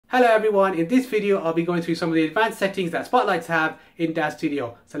Hello everyone, in this video I'll be going through some of the advanced settings that spotlights have in Daz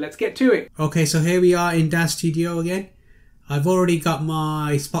Studio. So let's get to it. Okay, so here we are in Daz Studio again. I've already got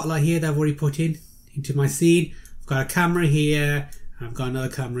my spotlight here that I've already put into my scene. I've got a camera here, and I've got another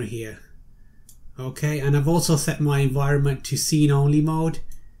camera here. Okay, and I've also set my environment to scene only mode.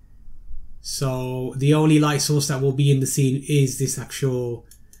 So the only light source that will be in the scene is this actual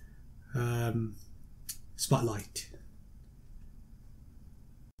spotlight.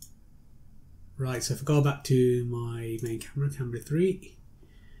 Right, so if I go back to my main camera, camera 3.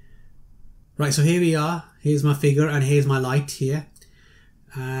 Right, so here we are. Here's my figure and here's my light here.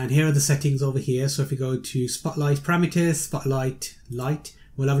 And here are the settings over here. So if we go to spotlight parameters, spotlight, light,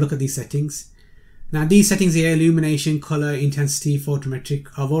 we'll have a look at these settings. Now these settings here, illumination, color, intensity, photometric,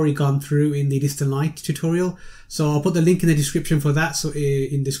 I've already gone through in the distant light tutorial. So I'll put the link in the description for that, so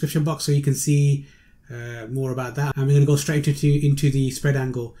in the description box, so you can see more about that. And we're going to go straight into the spread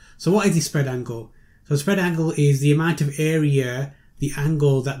angle. So what is the spread angle? So spread angle is the amount of area, the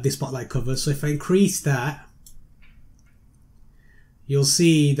angle that the spotlight covers. So if I increase that, you'll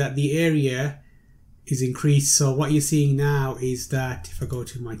see that the area is increased. So what you're seeing now is that if I go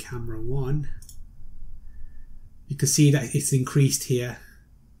to my camera 1, you can see that it's increased here.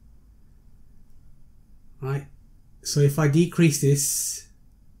 Right. So if I decrease this,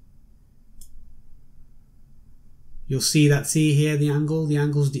 you'll see that, see here, the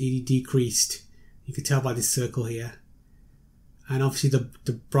angle's decreased. You can tell by this circle here. And obviously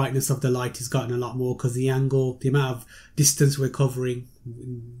the brightness of the light has gotten a lot more because the angle, the amount of distance we're covering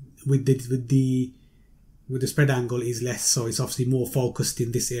with the spread angle is less. So it's obviously more focused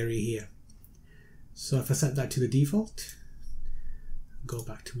in this area here. So if I set that to the default, go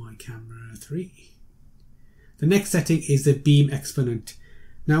back to my camera 3. The next setting is the beam exponent.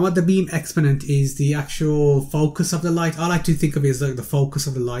 Now what the beam exponent is, the actual focus of the light. I like to think of it as like the focus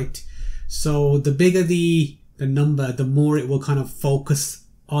of the light. So the bigger the number, the more it will kind of focus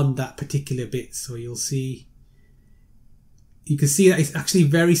on that particular bit. So you can see that it's actually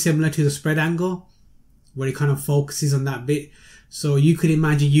very similar to the spread angle, where it kind of focuses on that bit. So you could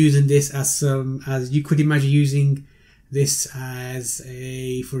imagine using this as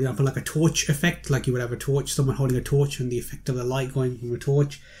a, for example, like a torch effect, like you would have a torch, someone holding a torch and the effect of the light going from a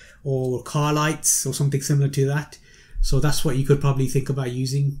torch, or car lights or something similar to that. So that's what you could probably think about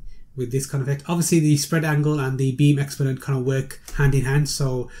using with this kind of effect. Obviously the spread angle and the beam exponent kind of work hand in hand,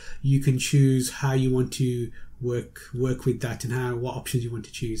 so you can choose how you want to work with that and what options you want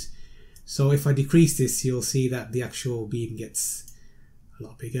to choose. So if I decrease this, you'll see that the actual beam gets a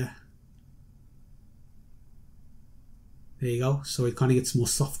lot bigger. There you go. So it kind of gets more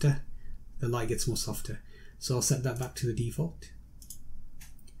softer. The light gets more softer. So I'll set that back to the default.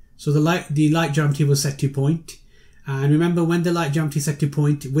 So the light geometry was set to point. And remember, when the light geometry is set to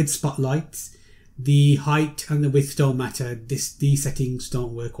point with spotlights, the height and the width don't matter. These settings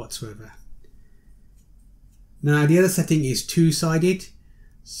don't work whatsoever. Now the other setting is two-sided.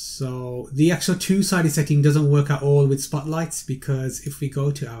 So the actual two-sided setting doesn't work at all with spotlights, because if we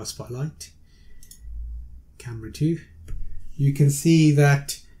go to our spotlight, camera 2, you can see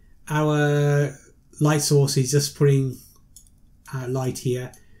that our light source is just putting light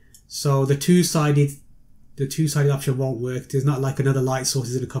here. So the two-sided option won't work. There's not like another light source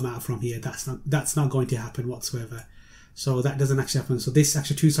is going to come out from here. That's not going to happen whatsoever. So that doesn't actually happen. So this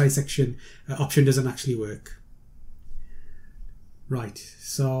actual two-sided section option doesn't actually work. Right.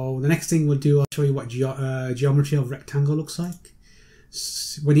 So the next thing we'll do, I'll show you what geometry of rectangle looks like.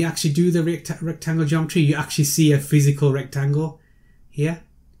 When you actually do the rectangle geometry, you actually see a physical rectangle here.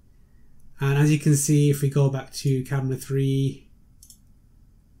 And as you can see, if we go back to camera 3,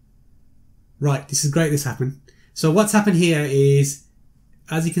 right, this is great, this happened. So what's happened here is,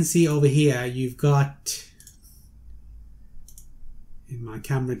 as you can see over here, you've got, in my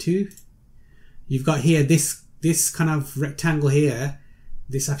camera 2, you've got here this kind of rectangle here,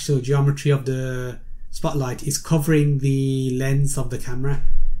 this actual geometry of the spotlight is covering the lens of the camera,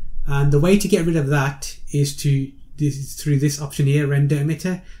 and the way to get rid of that is through this option here, render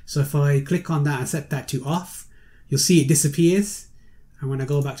emitter. So if I click on that and set that to off, you'll see it disappears, and when I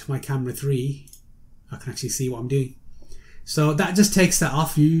go back to my camera 3, I can actually see what I'm doing. So that just takes that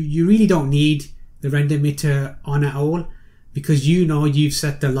off. You really don't need the render emitter on at all, because you know you've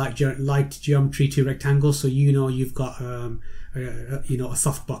set the light geometry to rectangle, so you know you've got a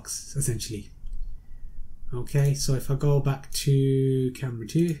softbox essentially. Okay, so if I go back to camera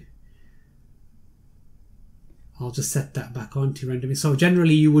 2, I'll just set that back on to render. So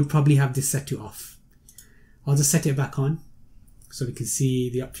generally you would probably have this set to off. I'll just set it back on so we can see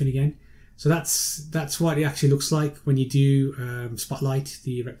the option again. So that's what it actually looks like when you do spotlight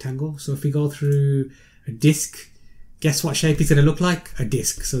the rectangle. So if we go through a disc, guess what shape it's going to look like? A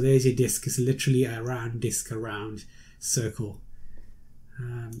disc. So there's your disc. It's literally a round disc, a round circle.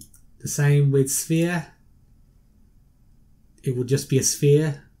 The same with sphere. It would just be a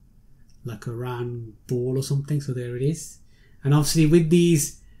sphere, like a round ball or something. So there it is. And obviously with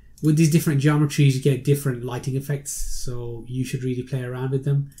these different geometries, you get different lighting effects. So you should really play around with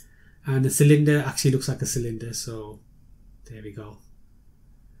them. And the cylinder actually looks like a cylinder. So there we go.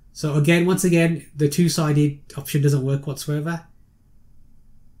 So again, once again, the two-sided option doesn't work whatsoever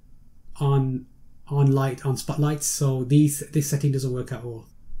on spotlights. So this setting doesn't work at all.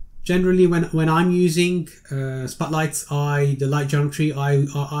 Generally, when I'm using spotlights, the light geometry,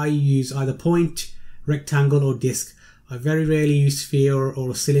 I use either point, rectangle, or disc. I very rarely use sphere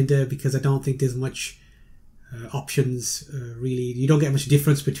or cylinder because I don't think there's much options. Really, you don't get much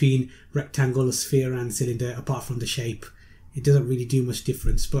difference between rectangle, sphere, and cylinder apart from the shape. It doesn't really do much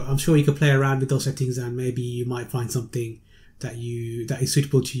difference, but I'm sure you can play around with those settings and maybe you might find something that is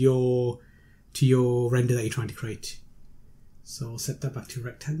suitable to your render that you're trying to create. So I'll set that back to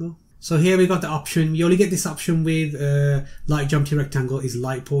rectangle. So here we got the option. You only get this option with light geometry rectangle is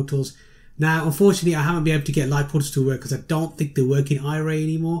light portals. Now, unfortunately, I haven't been able to get light portals to work because I don't think they work in iRay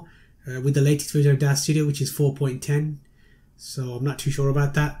anymore with the latest version of Daz Studio, which is 4.10. So I'm not too sure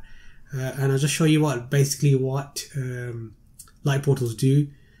about that. And I'll just show you what light portals do.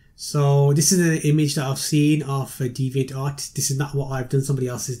 So this is an image that I've seen of DeviantArt. This is not what I've done, somebody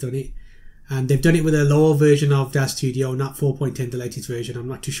else has done it. And they've done it with a lower version of Daz Studio, not 4.10, the latest version. I'm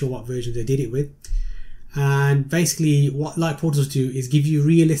not too sure what version they did it with. And basically what light portals do is give you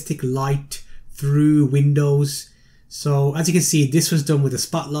realistic light through windows. So as you can see, this was done with a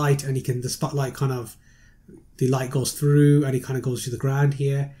spotlight, and the spotlight the light goes through and it kind of goes to the ground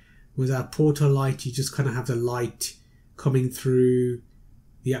here. With our portal light, you just kind of have the light coming through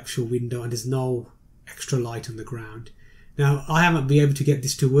the actual window and there's no extra light on the ground. Now, I haven't been able to get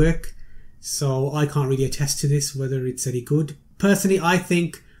this to work, so I can't really attest to this, whether it's any good. Personally, I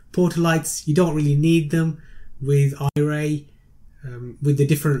think portal lights, you don't really need them with iRay. With the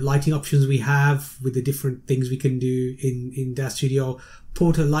different lighting options we have, with the different things we can do in Daz Studio,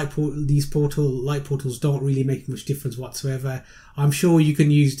 these light portals don't really make much difference whatsoever. I'm sure you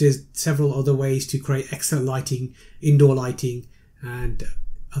can use, there's several other ways to create excellent lighting, indoor lighting, and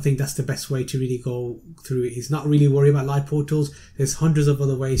I think that's the best way to really go through it, is not really worry about light portals. There's hundreds of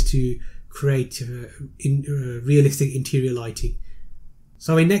other ways to create realistic interior lighting.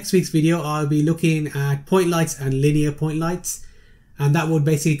 So in next week's video, I'll be looking at point lights and linear point lights. And that would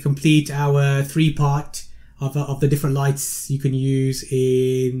basically complete our 3-part of the different lights you can use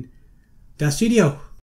in Daz Studio.